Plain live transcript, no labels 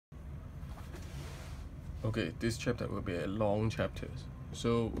Okay, this chapter will be a long chapter,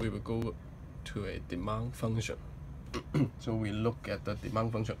 so we will go to a demand function. So we look at the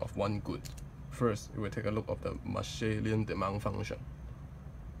demand function of one good. First, we will take a look of the Marshallian demand function.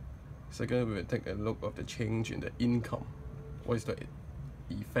 Second, we will take a look of the change in the income. What is the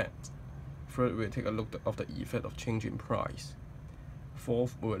effect? Third, we will take a look of the effect of change in price.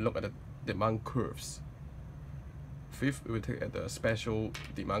 Fourth, we will look at the demand curves. Fifth, we will take at the special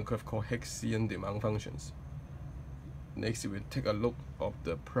demand curve called Hicksian demand functions. Next, we will take a look of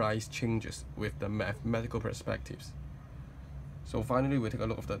the price changes with the mathematical perspectives. So finally, we take a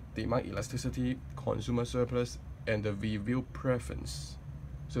look of the demand elasticity, consumer surplus, and the review preference.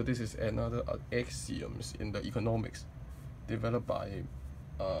 So this is another axioms in the economics developed by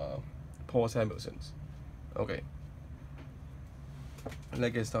Paul Samuelson. Okay,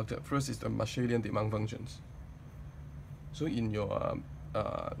 let's get started. First is the Marshallian demand functions. So in your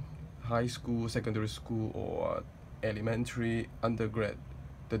high school, secondary school, or elementary, undergrad,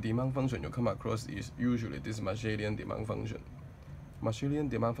 the demand function you come across is usually this Marshallian demand function. Marshallian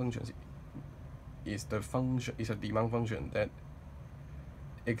demand function is a demand function that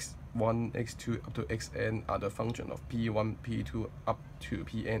x1, x2 up to xn are the function of p1, p2 up to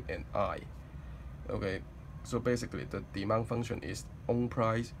pn and I. Okay, so basically the demand function is own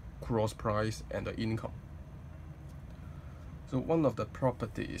price, cross price, and the income. So one of the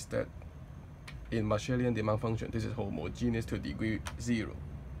properties is that in Marshallian demand function, this is homogeneous to degree 0.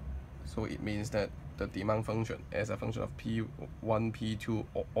 So it means that the demand function as a function of P1, P2,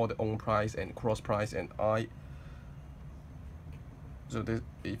 or the own price and cross price and I. So this,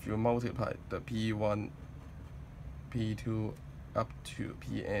 if you multiply the P1, P2 up to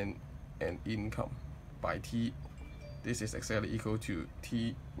Pn and income by T, this is exactly equal to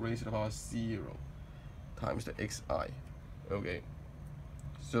T raised to the power 0 times the Xi. Okay,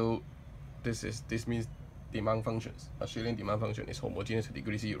 so this means demand functions, Marshallian demand function is homogeneous to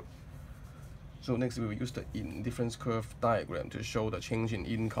degree 0. So next we will use the indifference curve diagram to show the change in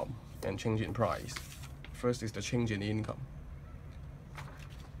income and change in price. First is the change in income.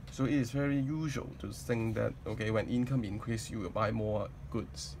 So it is very usual to think that, okay, when income increase, you will buy more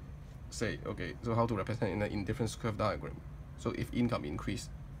goods. Say, okay, so how to represent in the indifference curve diagram? So if income increase,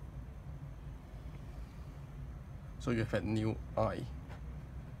 so you have a new I,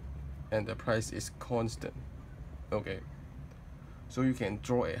 and the price is constant. Okay, so you can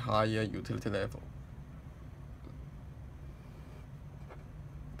draw a higher utility level.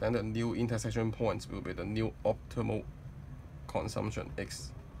 Then the new intersection points will be the new optimal consumption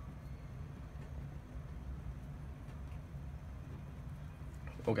X.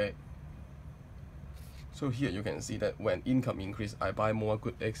 Okay, so here you can see that when income increase, I buy more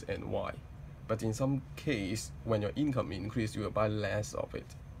good X and Y. But in some case, when your income increase, you will buy less of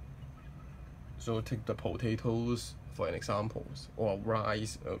it. So take the potatoes for an example, or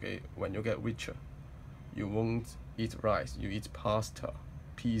rice. Okay, when you get richer, you won't eat rice, you eat pasta,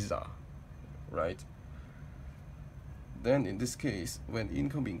 pizza, right? Then in this case, when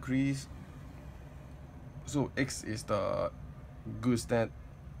income increase, so X is the goods that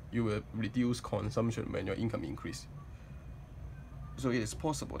you will reduce consumption when your income increase. So it is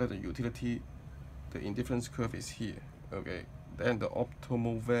possible that the utility, the indifference curve is here. Okay, then the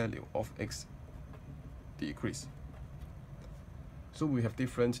optimal value of X decrease. So we have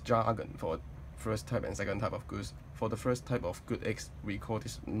different jargon for first type and second type of goods. For the first type of good X, we call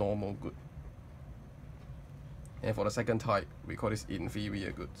this normal good. And for the second type, we call this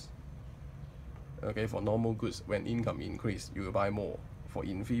inferior goods. Okay, for normal goods, when income increase, you will buy more. For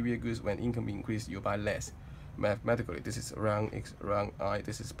inferior goods, when income increase, you buy less. Mathematically, this is rank X, rank I,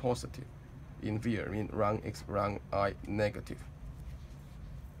 this is positive. Inferior means rank X, rank I, negative.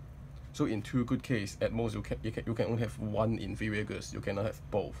 So in two good case, at most you can only have one inferior goods, you cannot have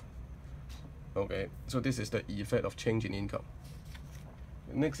both. Okay, so this is the effect of change in income.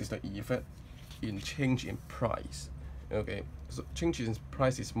 Next is the effect in change in price. Okay, so change in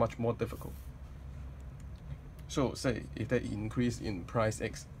price is much more difficult. So say if they increase in price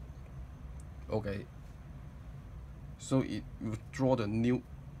X, okay, so you draw the new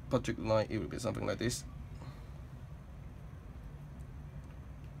budget line, it will be something like this.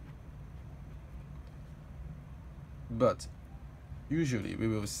 But usually we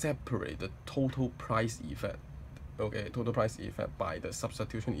will separate the total price effect, okay, total price effect by the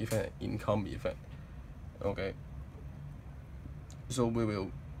substitution effect and income effect. Okay, so we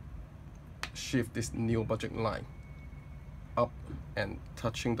will shift this new budget line up and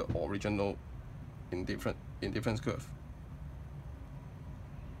touching the original indifference curve.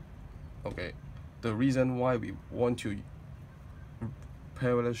 Okay, the reason why we want to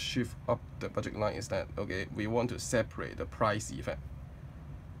parallel shift up the budget line is that, okay, we want to separate the price effect.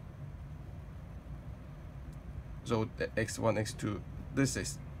 So the x1, x2, this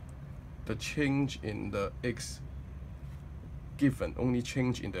is the change in the x given only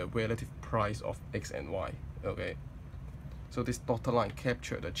change in the relative price of x and y. Okay, so this dotted line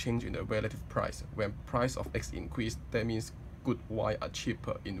capture the change in the relative price. When price of x increase, that means good y are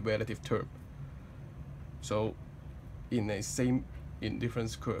cheaper in relative term. So in a same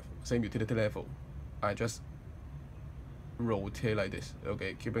indifference curve, same utility level, I just rotate like this,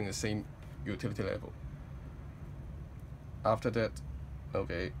 okay, keeping the same utility level. After that,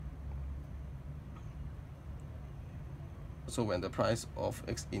 okay, so when the price of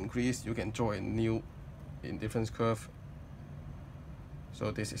x increase, you can draw a new indifference curve. So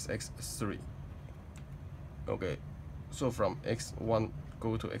this is x3. Okay, so from x1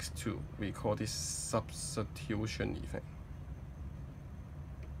 go to x2, we call this substitution effect.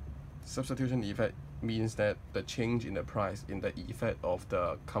 Substitution effect means that the change in the price in the effect of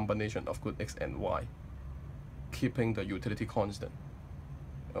the combination of good x and y, keeping the utility constant.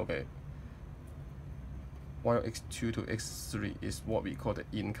 Okay, while x2 to x3 is what we call the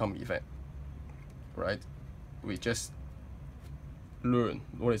income effect, right? We just learn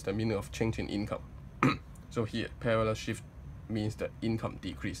what is the meaning of change in income. So here, parallel shift means the income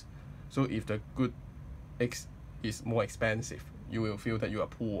decrease. So if the good x is more expensive, you will feel that you are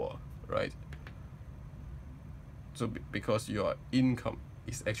poor, right? So because your income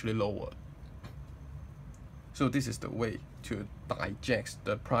is actually lower. So this is the way to digest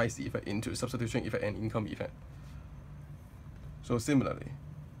the price effect into substitution effect and income effect. So similarly,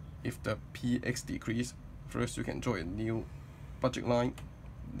 if the px decrease, first you can draw a new budget line,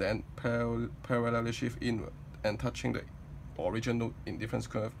 then parallelly shift inward and touching the original indifference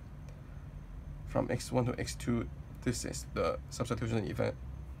curve. From x1 to x2, this is the substitution effect,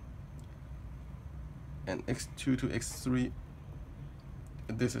 and x2 to x3,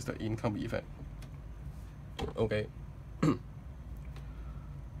 this is the income effect. Okay.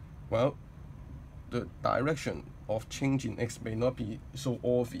 Well, the direction of change in x may not be so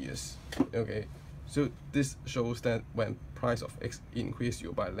obvious. Okay, so this shows that when price of x increase,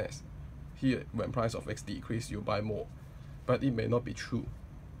 you buy less. Here, when price of x decrease, you buy more. But it may not be true.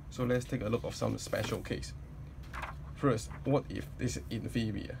 So let's take a look of some special case. First, what if this is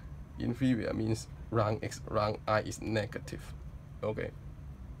inferior? Inferior means rank x, rank I is negative. Okay.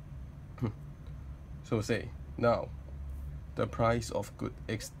 So say, now, the price of good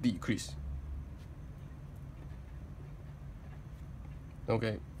x decrease.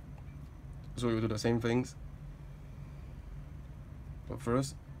 Okay, so you do the same things. But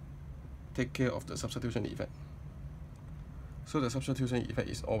first, take care of the substitution effect. So the substitution effect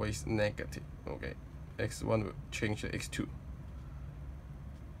is always negative. Okay, x1 will change to x2.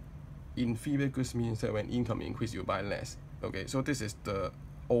 Inferior goods means that when income increase, you buy less. Okay, so this is the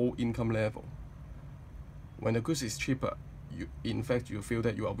old income level. When the goods is cheaper, in fact you feel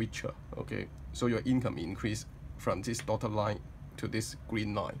that you are richer. Okay, so your income increase from this dotted line to this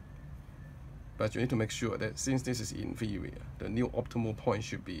green line. But you need to make sure that since this is inferior, the new optimal point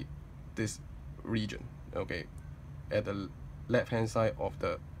should be this region. Okay, at the left hand side of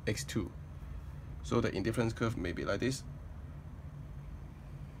the x2. So the indifference curve may be like this.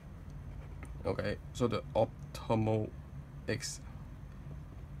 Okay, so the optimal x,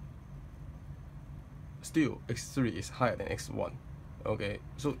 still x3 is higher than x1. Okay,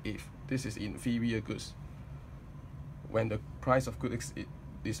 so if this is inferior goods, when the price of good x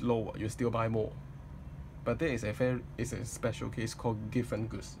is lower, you still buy more. But there is a special case called given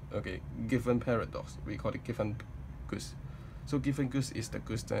goods. Okay, given paradox, we call it given goods. So given goods is the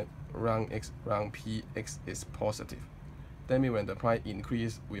goods that rank x, rank px is positive. That means when the price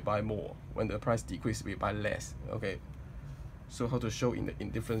increase, we buy more. When the price decrease, we buy less. Okay, so how to show in the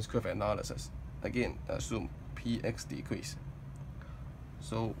indifference curve analysis? Again, assume px decrease.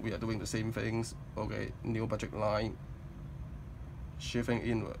 So we are doing the same things. Okay, new budget line, shifting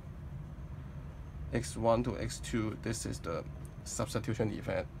inward. x1 to x2, this is the substitution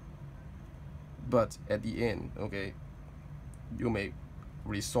effect. But at the end, okay, you may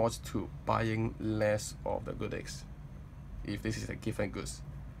resort to buying less of the good x if this is a given goods.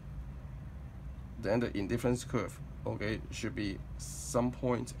 Then the indifference curve, okay, should be some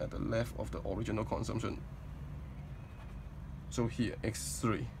point at the left of the original consumption. So here,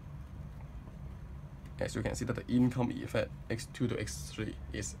 x3. As you can see that the income effect, x2 to x3,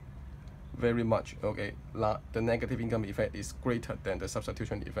 is very much, okay, the negative income effect is greater than the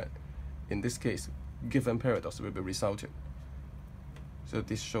substitution effect. In this case, given paradox will be resulted. So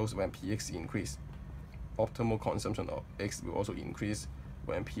this shows when px increase, optimal consumption of x will also increase,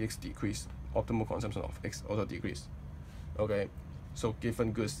 when Px decrease, optimal consumption of X also decrease. Okay, so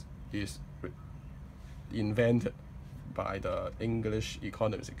given goods is invented by the English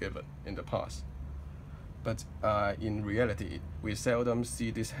economists given in the past, but in reality we seldom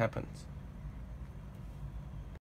see this happens.